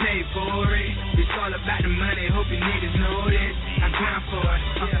 I pay for it. It's all about the money, hope you niggas know this. I grind for it,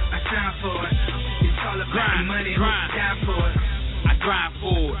 I shine for it. It's all about the money, hope you die for it. I grind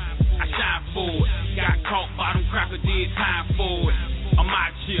for it, I shine for it. Got caught by them cracker, did time for it. I'm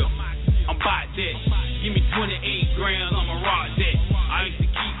out here, I'm about that. Give me 28 grams, I'ma rock that. I used to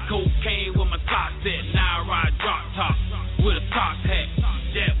keep cocaine with my socks at. Now I ride drop top with a top hat.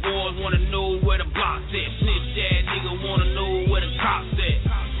 That boys wanna know where the block's at. Snitch ass nigga wanna know where the cops at.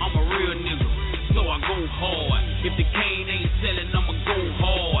 I'm a real nigga, so I go hard. If the cane ain't selling, I'ma go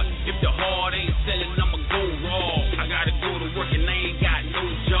hard. If the hard ain't selling, I'ma go raw. I gotta go to work and I ain't got no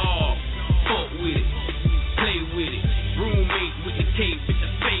job. Fuck with it, play with it. Roommate with the K, bitch, I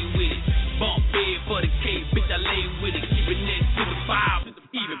stay with it. Bump bed for the K, bitch, I lay with it. Keep it next to the five,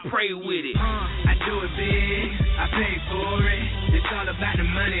 even pray with it. I do it big, I pay for it. It's all about the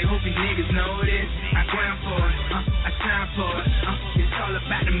money, hope you niggas know this. I grind for it, I shine for it. It's all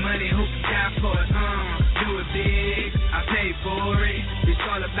about the money, hope you die for it. Do it big, I pay for it. It's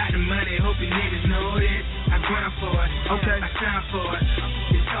all about the money, hope you niggas know this. I grind for it, I shine for it.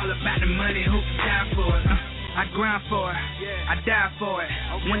 It's all about the money, hope you die for it. I grind for it, I die for it.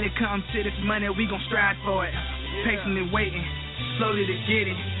 When it comes to this money, we gon' strive for it. Patiently waiting, slowly to get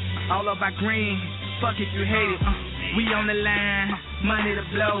it. All up by green, fuck if you hate it. We on the line, money to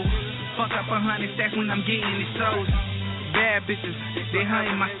blow. Fuck up 100 stacks when I'm getting it sold. Bad bitches, they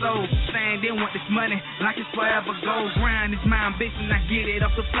hunting my soul. Saying they want this money like it's forever gold. Grind is my ambition, I get it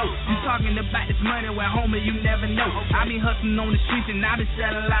off the float. You talking about this money, well homie, you never know. I been hustling on the streets and I been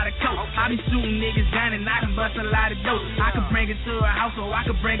selling a lot of coke. I been shooting niggas down and I can bust a lot of dope. I could bring it to a house or I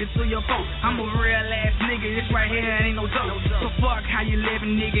could bring it to your folks. I'm a real ass nigga, this right here ain't no dope. So fuck how you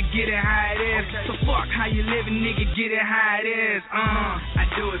living, nigga, get it how it is. So fuck how you living, nigga, get it how it is. I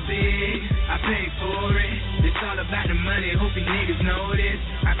do it big, I pay for it. It's all about the money, hope you niggas know this.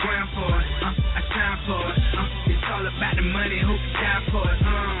 I grind for it, I shine for it. It's all about the money, hope you die for it.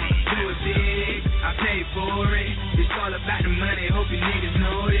 Do it big, I pay for it. It's all about the money, hope you niggas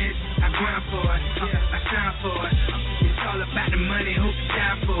know this. I grind for it, I shine for it. It's all about the money, hope you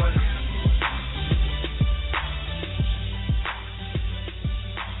die for it.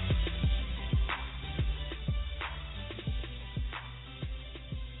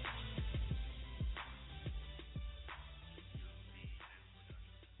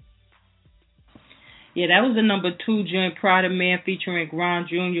 Yeah, that was the number 2 joint, Prada Man featuring Grind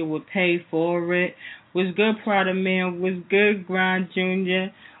Jr. with Pay For It. What's good, Prada Man? What's good, Grind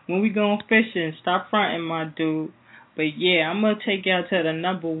Jr.? When we going fishing, stop fronting, my dude. But yeah, I'm going to take y'all to the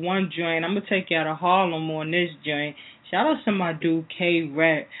number 1 joint. I'm going to take y'all to Harlem on this joint. Shout out to my dude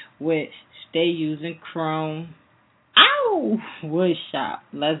K-Rap with Stay Using Chrome. Ow! Woodshop.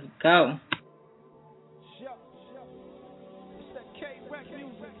 Let's go.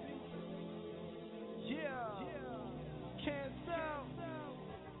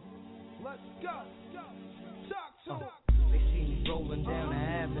 They see me rolling down the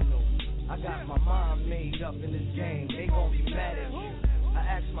avenue. I got my mind made up in this game. They gon' be mad at you. I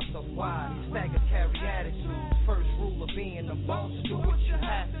ask myself why. Staggers carry attitude. First rule of being a boss, do what you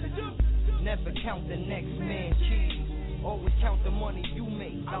have to do. Never count the next man's cheese. Always count the money you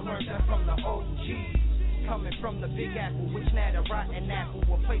make. I learned that from the OGs. Coming from the Big Apple, which now the rotten apple.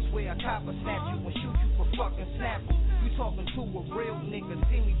 A place where a copper snatch you and shoot you for fucking Snapple. You talking to a real nigga,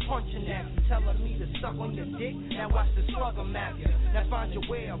 see me punching at you, telling me to suck on your dick. Now watch the slugger map you. Now find your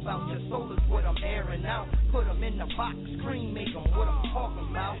whereabouts. Your soul is what I'm airing out. Put them in the box, scream, make them what I'm talking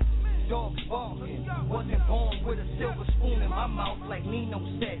about. Dogs barking, wasn't born with a silver spoon in my mouth like Nino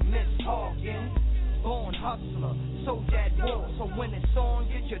said, Miss Hawkins. Born hustler, so that war. So when it's on,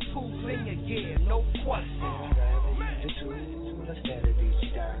 get your tools in your gear, no question. Instead of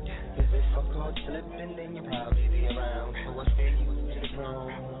each time, if it's so called slipping, then you'll probably be around. So I stay used to the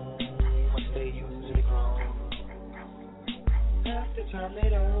chrome. I stay used to the chrome. After time they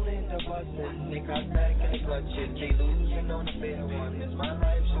don't end up busting, they got back and they clutch it. They losing on the fair one. It's my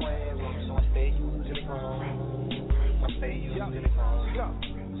life, so I am wrong. So I stay used to the chrome. I stay used to the chrome.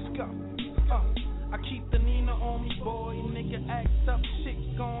 I keep the Nina on me, boy. Nigga act up, shit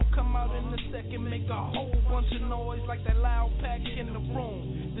gon' come out in a second. Make a whole bunch of noise like that loud pack in the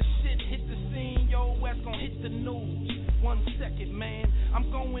room. The shit hit the scene, yo ass gon' hit the news. 1 second, man.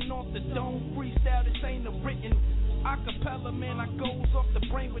 I'm going off the dome. Freestyle, this ain't a written. Acapella, man, I goes off the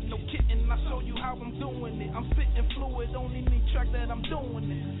brain with no kitten. I show you how I'm doing it. I'm spitting fluid on any track that I'm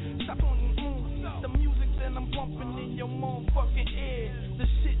doing it. Stop pointing the music that I'm bumping in your motherfucking ear. The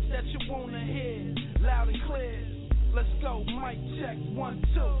shit that you wanna hear, loud and clear. Let's go, mic check, 1,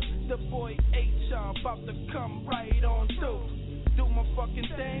 2. The boy HR about to come right on through. Do my fucking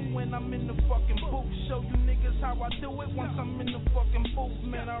thing when I'm in the fucking booth. Show you niggas how I do it once I'm in the fucking booth.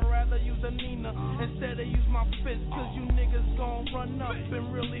 Man, I'd rather use a Nina instead of use my fist. Cause you niggas gon' run up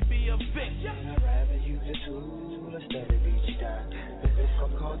and really be a bitch. I'd rather use a tool instead of each time. If it's so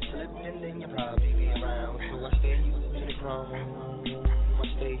called slipping, then you'll probably be around. So I stay used to the chrome. I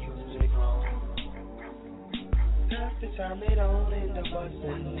stay used to the chrome. Half the time they don't end up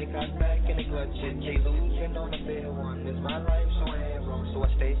busting. They got back and they clutch it. They losing on the fair one. It's my life, so I am wrong. So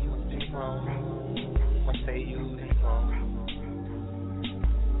I stay used to the chrome. I stay used to the chrome.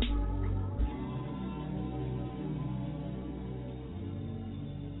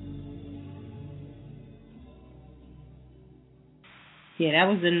 Yeah,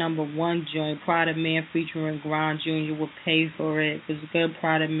 that was the #1 joint. Prada Man featuring Grind Jr. would pay for it. It was a good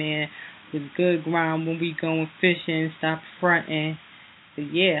Prada Man. It was good grind when we going fishing, stop fronting.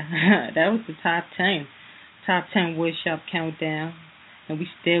 But yeah, that was the top 10. Top 10 Woodshop countdown. And we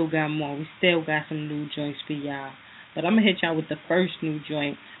still got more. We still got some new joints for y'all. But I'm going to hit y'all with the first new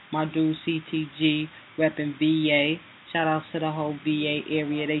joint. My dude CTG repping VA. Shout out to the whole VA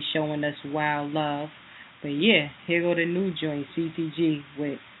area. They showing us wild love. But yeah, here go the new joint, CTG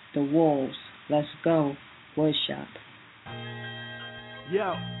with The Wolves. Let's go, Woodshop.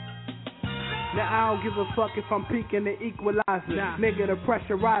 Yo. Now I don't give a fuck if I'm peaking the equalizer. Nigga, the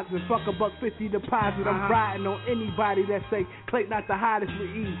pressure rising. Fuck $1.50 deposit. I'm riding on anybody that say Clay not the hottest with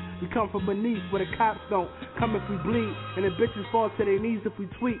ease. We come from beneath where the cops don't come if we bleed, and the bitches fall to their knees if we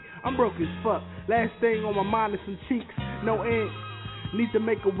tweet. I'm broke as fuck. Last thing on my mind is some cheeks. No ends. Need to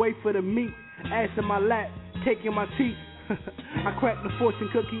make a way for the meat. Ass in my lap, cake in my teeth. I crack the fortune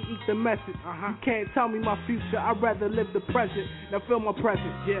cookie, eat the message. You can't tell me my future, I'd rather live the present. Now feel my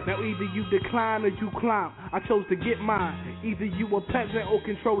presence. Now either you decline or you climb. I chose to get mine. Either you a peasant or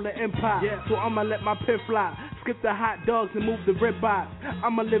control the empire. So I'ma let my pen fly. Skip the hot dogs and move the ribeyes.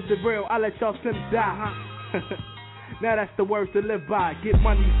 I'ma live the real, I let y'all sims die. Now that's the words to live by. Get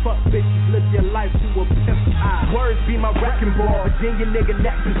money, fuck bitches, live your life to a pimp's eye. Words be my wrecking ball. Virginia nigga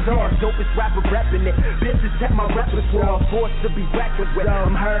neck bizarre. Dopest rapper reppin' it. Bitches check my repertoire. Forced to be reckoned with.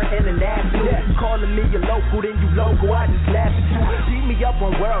 I'm heard international. Calling me your local, then you local. I just laugh at you. Beat me up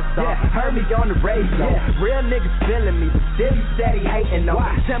on World Star. Heard me on the radio. Real niggas feeling me, but still you steady hating though.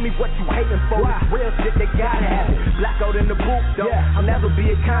 Tell me what you hating for. It's real shit, they gotta have it. Blackout in the booth though. I'll never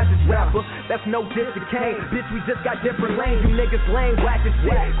be a conscious rapper. That's no diss to Kane. Bitch, we just got different lanes, you niggas lame, whack as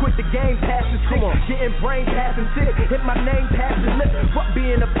shit. Quit the game, passing sick, getting brain passing sick. Hit my name, passing lip. Fuck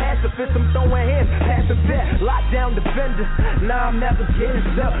being a pacifist, I'm throwing hands, passing fit. Lockdown defender, nah, I'm never getting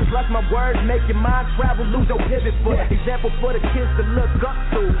stuck. Plus my words make your mind travel, lose your pivot foot. Example for the kids to look up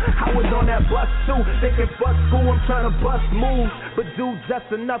to. I was on that bus too, thinking fuck school, I'm trying to bust moves. But do just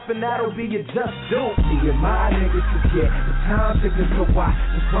enough and that'll be your just due. Me and my niggas forget the time ticking, so why?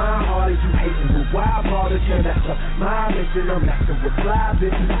 Just grind hard as you hating, but why bother to that's up my mission, I'm messing with fly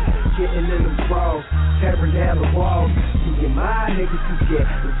bitches, getting in them balls, tearing down the walls. Me and my niggas forget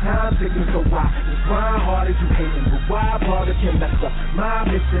the time ticking, so why? Just grind hard as you hating, but why bother to mess up my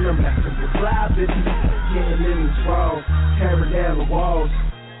mission, I'm messing with fly bitches, getting in them balls, tearing down the walls.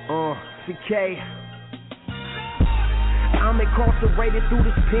 CK, I'm incarcerated through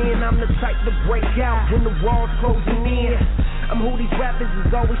this pen. I'm the type to break out when the walls closing in. I'm who these rappers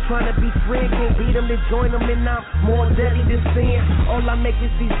is always trying to be friend. Can't beat them, then join them, and I'm more deadly than sin. All I make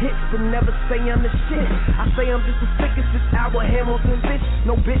is these hits, but never say I'm the shit. I say I'm just as sick as this Albert Hamilton, bitch.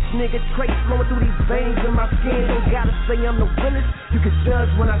 No bitch nigga trace flowing through these veins in my skin. Ain't gotta say I'm the realest, you can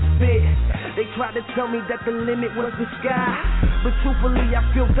judge when I spit. They tried to tell me that the limit was the sky, but truthfully I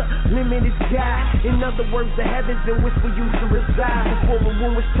feel the limit is God. In other words, the heavens in which we used to reside. Before the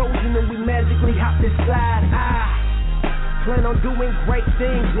womb was chosen and we magically hopped inside. I plan on doing great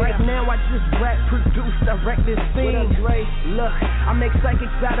things. Right now I just rap, produce, direct this thing. Look, I make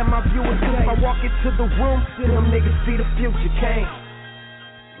psychics out of my viewers, cause if I walk into the room, then them niggas see the future came.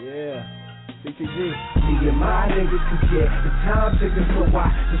 Yeah. BTG. Me and my niggas can get the time ticking, so why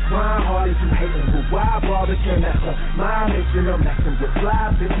just grind hard as you hating? But why bother? Can that's my mission? I'm messing with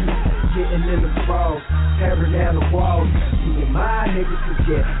fly bitches, getting in the throws, tearing down the walls. Me and my niggas can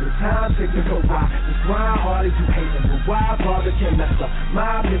get the time ticking, so why just grind hard as you hating? But why bother? Can that's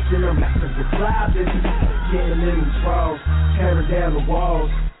my mission? I'm messing with fly bitches, getting in the throws, tearing down the walls.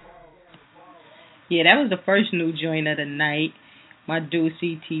 Yeah, that was the first new joint of the night. My dude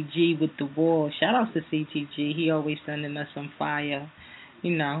CTG with the wall. Shout out to CTG. He always sending us some fire.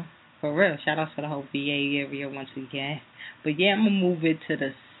 You know, for real. Shout out to the whole VA area once again. But yeah, I'm going to move it to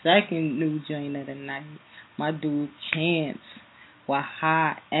the second new joint of the night. My dude Chance with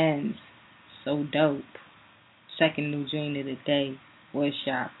High Ends. So dope. Second new joint of the day.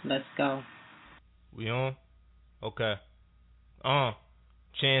 Woodshop. Let's go. We on? Okay.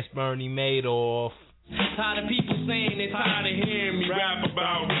 Chance Bernie Madoff. Tired of people saying they tired of hearing me rap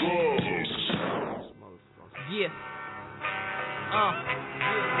about drugs. Yeah.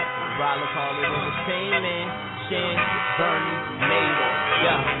 Riley call it entertainment. Chance Bernie Madoff.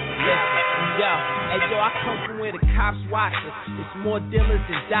 Yo, listen. Yo, hey yo, I come from where the cops watch us. It's more dealers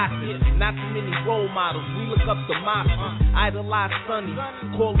than doctors. Not too many role models. We look up the mobsters. Idolize Sonny.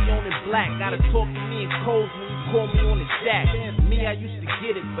 Corleone and Black. Gotta talk to me in codes when you call me on the jack. Me, I used to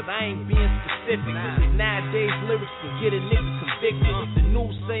get it, but I ain't being specific. Cause nowadays lyrics can get a nigga convicted. If the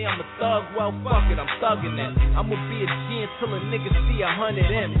news say I'm a thug, well fuck it, I'm thugging that. I'ma be a G until a nigga see 100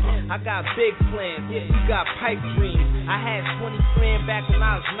 in it. I got big plans, you got pipe dreams. I had 20 grand back when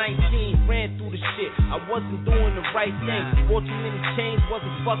I was 19. Ran through the shit, I wasn't doing the right thing. Bought too many chains,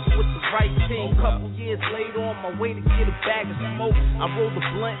 wasn't fucking with the right team. Couple years later, on my way to get a bag of smoke, I rolled a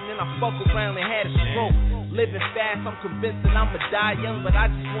blunt and then I fuck around and had a stroke. Living fast, I'm convinced that I'ma die young, but I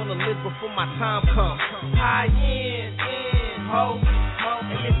just wanna live before my time comes. High end, ho,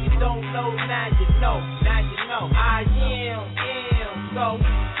 and if you don't know, now you know, I am so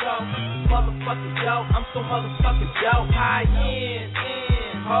motherfucking dope, I'm so motherfucking dope. High end,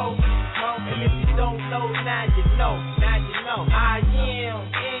 ho, and if you don't know, now you know, I am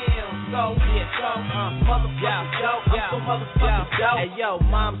so motherfucking dope, I'm so motherfucking dope. Hey yo,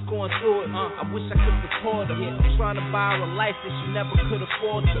 mom's going through it, I wish I could support her. I'm trying to buy her a life that she never could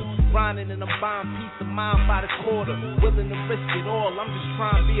afford to. Grinding and I'm buying peace of mind by the quarter. Willing to risk it all, I'm just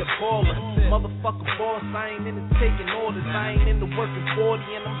trying to be a baller. Motherfucker boss, I ain't into taking orders. I ain't into working 40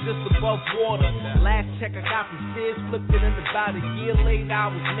 and I'm just above water. Last check I got from Sears, flipped it in about a year later. I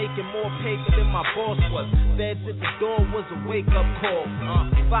was making more paper than my boss was. Feds at the door was a wake up call.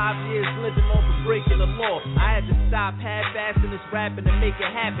 5 years living off of breaking the law. I had to stop half-assing this rapping to make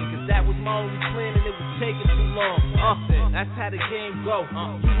it happen, cause that was my only plan and it was taking too long. That's how the game go.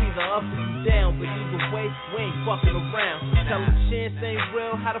 You either up or you down, but either way, we ain't fucking around. Tell them Chance ain't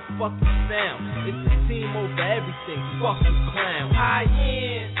real, how the fuck you sound? It's a team over everything, fuck you clown. High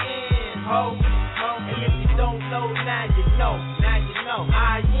end, ho, and if you don't know, now you know,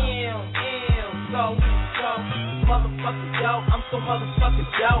 I am so motherfucking dope, I'm so motherfucking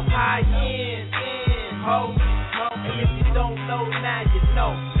dope. High end, ho, and if you don't know, now you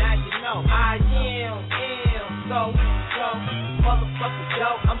know, I am so motherfucking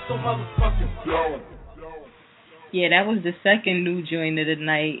dope, I'm so motherfucking dope. Yeah, that was the second new joint of the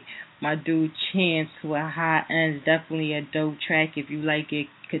night. My dude Chance with High Ends. Definitely a dope track. If you like it,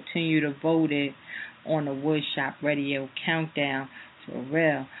 continue to vote it on the Woodshop Radio Countdown. For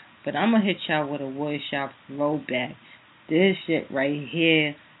real. But I'm going to hit y'all with a Woodshop throwback. This shit right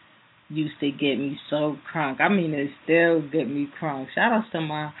here used to get me so crunk. I mean, it still get me crunk. Shout out to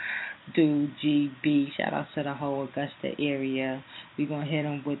my dude GB. Shout out to the whole Augusta area. We going to hit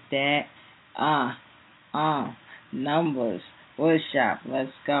him with that. Numbers. Woodshop.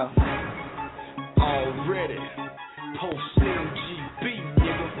 Let's go. Already. Post MGB,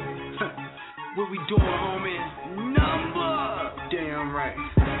 nigga. What we doing, homie? Number. Damn right.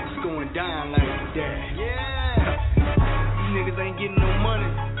 It's going down like that. Yeah. These niggas ain't getting no money.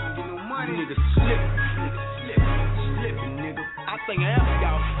 You niggas slipping, nigga. sing an anthem,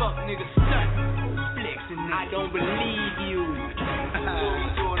 y'all fuck niggas stunt. Flexing, I don't believe you.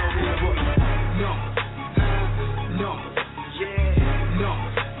 Numbers, yeah,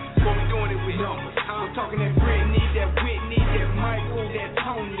 numbers. What we doing it with numbers? I'm talking that Britney, that Whitney, that Michael, that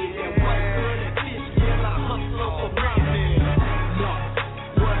Tony, that white girl, that fish girl, I hustle for Brandon. Numbers,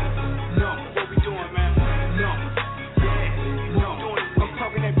 what? Numbers, what we doing, man? Numbers, yeah, numbers. I'm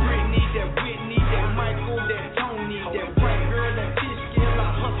talking that Britney, that Whitney, that Michael, that Tony, that white girl, that fish girl,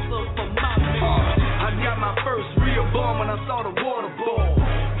 I hustle for my man. I got my first real bomb when I saw the water ball.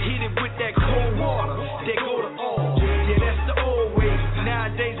 Hit it with that cold water, that go to all. Yeah, that's the old way.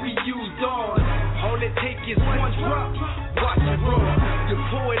 Nowadays we use Dawn. All it take is one drop, watch it roll. You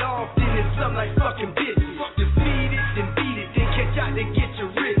pour it off, then it's something like fucking bitches. You feed it, then beat it, then catch out, then get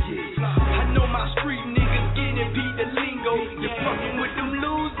your riches. I know my street niggas getting beat the lingo. You fucking with them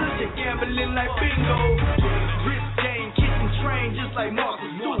losers, you're gambling like bingo. Wrist game, kitchen train, just like Martha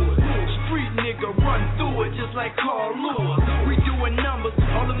Stewart. Street nigga run through it, just like Carl Lewis. We doing numbers,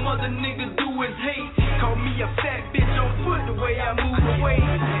 all them other niggas do is hate. Call me a fat bitch on foot the way I move away.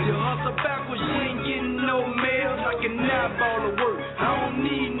 You hustle backwards, you ain't getting no mail. Like an eyeball of work, I don't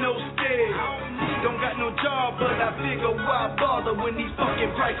need no scale. Don't got no job, but I figure why bother when these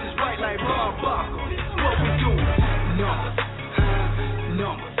fucking prices right like Bob Barker. What we doing? Numbers,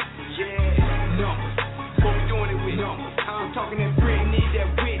 numbers, yeah, numbers. What we doing it with numbers? I'm talking that Britney, that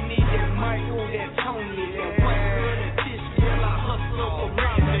Whitney, that Michael, that Tony, that white girl, that fish girl, I hustle for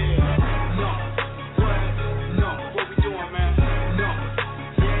Brandon. Numbers, what? Numbers. What we doing, man? Numbers,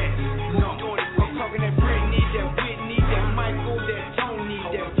 yeah, numbers. I'm talking that Britney, that Whitney, that Michael, that Tony,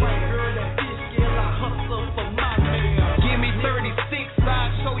 that white girl, that fish girl, I hustle for my man. Give me 36,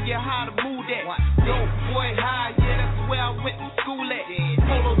 I'll show you how to move that. Dope boy high, yeah, that's where I went to school at.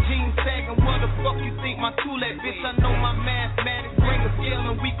 Polo jeans sagging, what the fuck you think my tool at? Bitch, I know my mathematics, bring a scale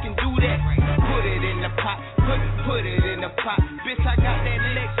and we can do that. Put it in the pot, put it in the pot. Bitch, I got that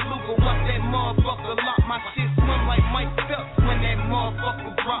Lex Luger, watch that motherfucker lock. My shit swim like Mike Phelps when that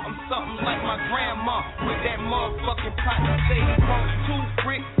motherfucker drop. I'm something like my grandma with that motherfucking pot. You say he wants 2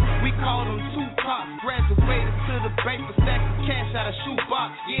 bricks, we call them 2 pops. Graduated to the bank for stacking cash out of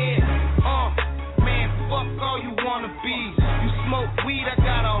shoebox, yeah. Man, fuck all you wanna be. You smoke weed, I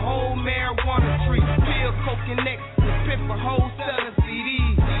got a whole marijuana tree. Pill, coke, and ecstasy, pimp a whole selling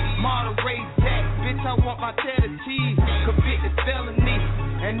CDs. Moderate that, bitch, I want my cheddar cheese. Convicted felony,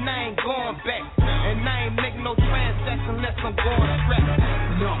 and I ain't going back. And I ain't making no transaction unless I'm going straight.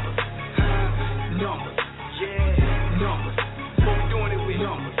 Numbers, numbers, yeah, numbers. What we doing it with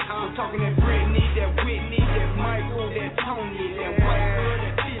numbers? I'm talking that Britney, that Whitney, that Michael, that Tony, that white girl,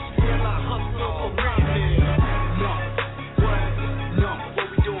 that fish girl, I hustle for Brandon. Numbers, what? Numbers. What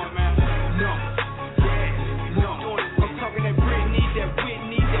we doing, man? Numbers, yeah, numbers. I'm talking that Britney, that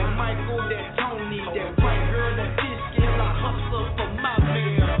Whitney, that Michael, that Tony, that white girl, that fish girl, I hustle for my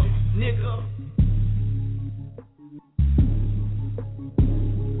man, nigga.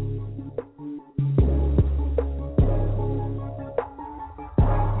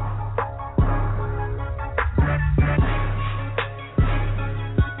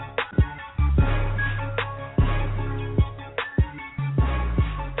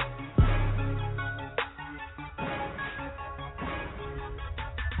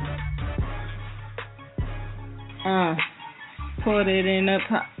 Put it in the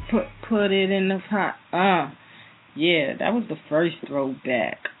pot. Put it in the pot. Yeah, that was the first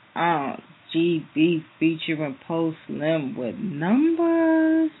throwback. GB featuring Post Slim with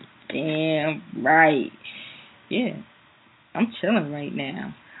Numbers. Damn right. Yeah, I'm chilling right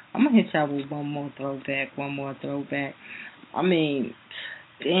now. I'm gonna hit y'all with one more throwback. I mean,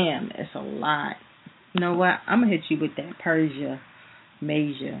 damn, it's a lot. You know what? I'm gonna hit you with that Persia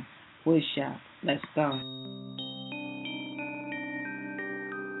Major Woodshop. Let's go.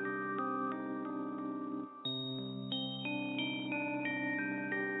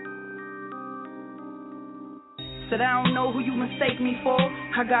 Said I don't know who you mistake me for.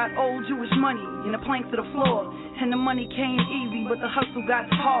 I got old Jewish money and the plank to the floor. And the money came easy, but the hustle got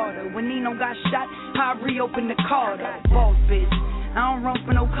harder. When Nino got shot, I reopened the Carter. Boss bitch, I don't run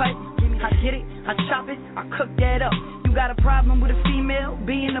for no cut. I get it, I chop it, I cook that up. You got a problem with a female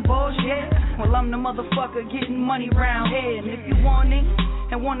being the boss, yeah? Well, I'm the motherfucker getting money round here. And if you want it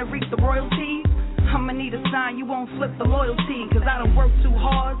and want to reap the royalties, I'ma need a sign you won't flip the loyalty. Cause I done work too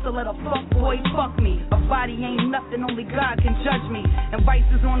hard to let a fuck boy fuck me. A body ain't nothing, only God can judge me. And Vice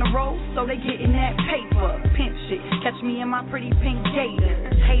is on the road, so they getting that paper. Pimp shit, catch me in my pretty pink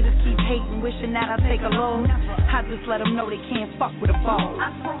gators. Haters keep hating, wishing that I take a load. I just let them know they can't fuck with a ball.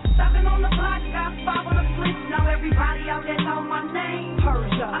 I smoke 7 on the block, got 5 on the flip. Now everybody out there know my name.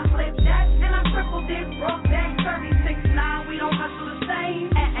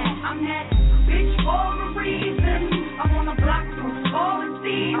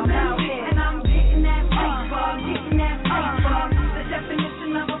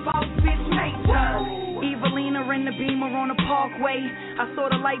 Beamer on the parkway. I saw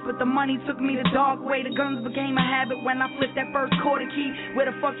the light, but the money took me the dark way. The guns became a habit when I flipped that first quarter key. Where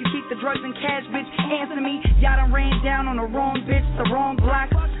the fuck you keep the drugs and cash, bitch? Answer me. Y'all done ran down on the wrong bitch, the wrong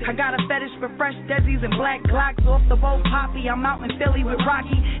block. I got a fetish for fresh Desi's and black Glocks. Off the boat poppy, I'm out in Philly with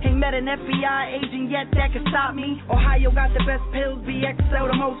Rocky. Ain't met an FBI agent yet that can stop me. Ohio got the best pills,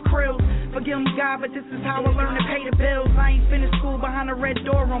 BXL the most krills. Forgive me, God, but this is how I learn to pay the bills. I ain't finished school behind a red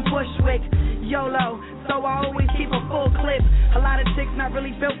door on Bushwick. YOLO, so I always keep a full clip. A lot of chicks not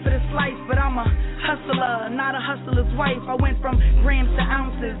really built for this life, but I'm a hustler, not a hustler's wife. I went from grams to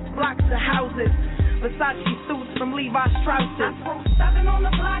ounces, blocks to houses, Versace suits from Levi Strausses. I threw 7 on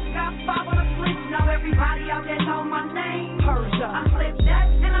the block, got 5 on the switch. Now everybody out there know my name. Persia. I flipped that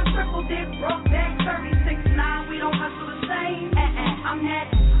and I tripled it, broke back 36.9. We don't hustle the same. I'm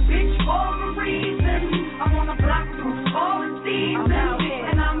that bitch for a reason. I'm on the block through all the seasons,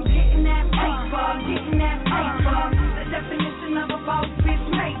 and I'm getting that paper, getting that paper. The definition of a boss bitch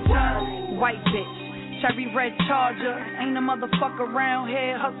nature. White bitch, cherry red Charger. Ain't a motherfucker around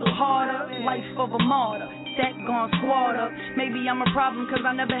here hustle harder. Life of a martyr, that gone squatter. Maybe I'm a problem cause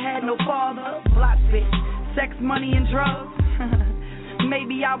I never had no father. Block bitch, sex, money and drugs.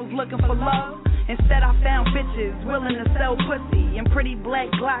 Maybe I was looking for love. Instead I found bitches willing to sell pussy and pretty black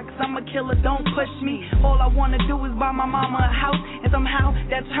Glocks. I'm a killer, don't push me. All I wanna do is buy my mama a house, and somehow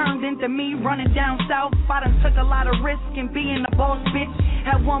that turned into me running down south. I done took a lot of risk in being a boss bitch.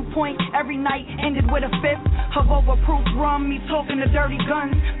 At one point, every night ended with a fifth of overproof rum, me talking to dirty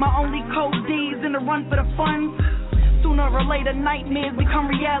guns. My only code D's in the run for the funds. Sooner or later, nightmares become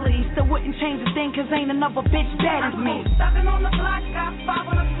reality. Still wouldn't change a thing, cause ain't another bitch bad as me. 7 on the block, got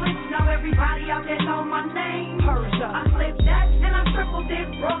 5 on the switch. Now everybody out there know my name. Persia. I flipped that and I tripled it,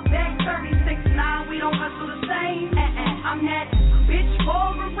 broke back 36.9. We don't hustle the same. I'm that bitch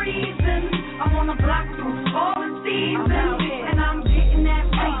for a reason. I'm on the block through all the seasons, and I'm getting that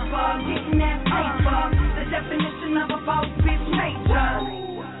paper, getting that paper. The definition of a boss bitch nature.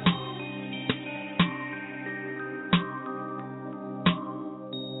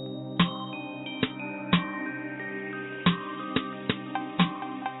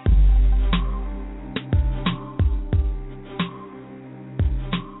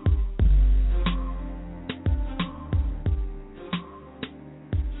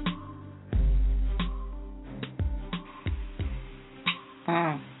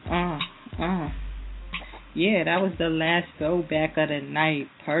 Yeah, that was the last throwback of the night,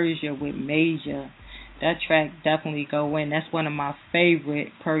 Persia with Major. That track definitely go in. That's one of my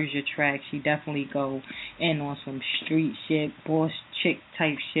favorite Persia tracks. She definitely go in on some street shit, boss chick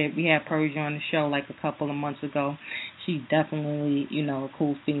type shit. We had Persia on the show like a couple of months ago. She definitely, a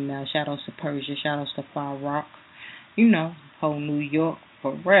cool female. Shout outs to Persia. Shout outs to Far Rock. Whole New York,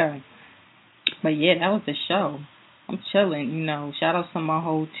 for real. But yeah, that was the show. I'm chilling, Shout outs to my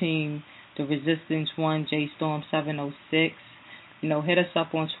whole team. The Resistance 1, J-Storm 706. Hit us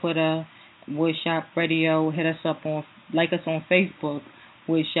up on Twitter, Woodshop Radio. Hit us up like us on Facebook,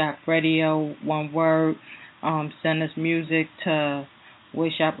 Woodshop Radio, one word. Send us music to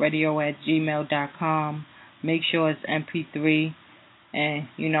woodshopradio@gmail.com. Make sure it's MP3. And,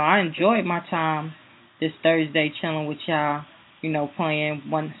 I enjoyed my time this Thursday chilling with y'all, playing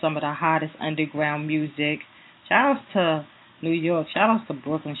some of the hottest underground music. Shout outs to New York, shout outs to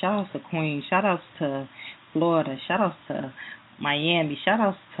Brooklyn, shout outs to Queens, shout outs to Florida, shout outs to Miami, shout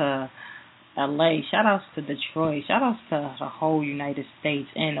outs to LA, shout outs to Detroit, shout outs to the whole United States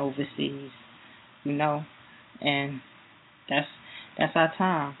and overseas, and that's our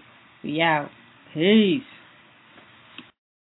time. We out. Peace.